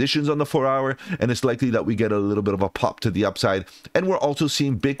oversold conditions on the 4-hour, and it's likely that we get a little bit of a pop to the upside. And we're also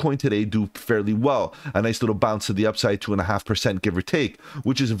seeing Bitcoin today do fairly well, a nice little bounce to the upside, 2.5% give or take,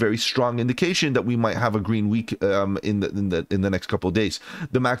 which is a very strong indication that we might have a green week in the next couple of days.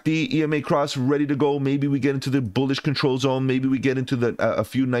 The MACD EMA cross ready to go. Maybe we get into the bullish control zone. Maybe we get into a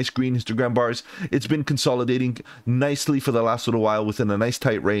few nice green histogram bars. It's been consolidating nicely for the last little while within a nice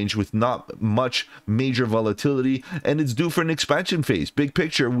tight range with not much major volatility, and it's due for an expansion phase. Big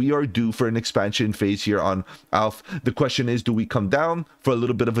picture, we are due for an expansion phase here on ALPH. The question is, do we come down for a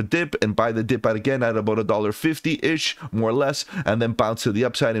little bit of a dip and buy the dip again at about $1.50-ish, more or less, and then bounce to the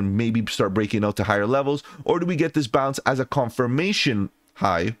upside and maybe start breaking out to higher levels? Or do we get this bounce as a confirmation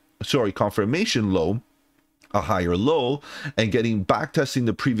low, a higher low, and getting back testing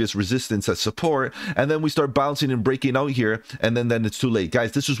the previous resistance as support, and then we start bouncing and breaking out here, and then it's too late?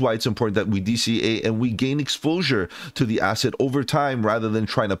 Guys, this is why it's important that we DCA and we gain exposure to the asset over time rather than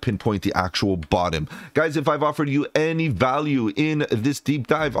trying to pinpoint the actual bottom. Guys, if I've offered you any value in this deep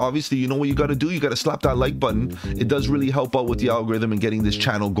dive, obviously you know what you got to do. You got to slap that like button. It does really help out with the algorithm and getting this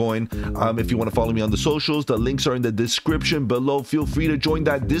channel going. If you want to follow me on the socials, the links are in the description below. Feel free to join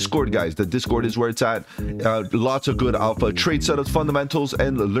that Discord, guys. The Discord is where it's at. Lots of good alpha trade setups, fundamentals,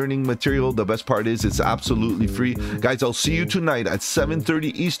 and learning material. The best part is it's absolutely free. Guys, I'll see you tonight at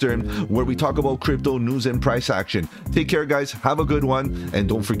 7:30 Eastern, where we talk about crypto news and price action. Take care, guys. Have a good one, and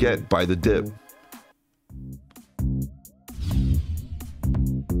don't forget, buy the dip.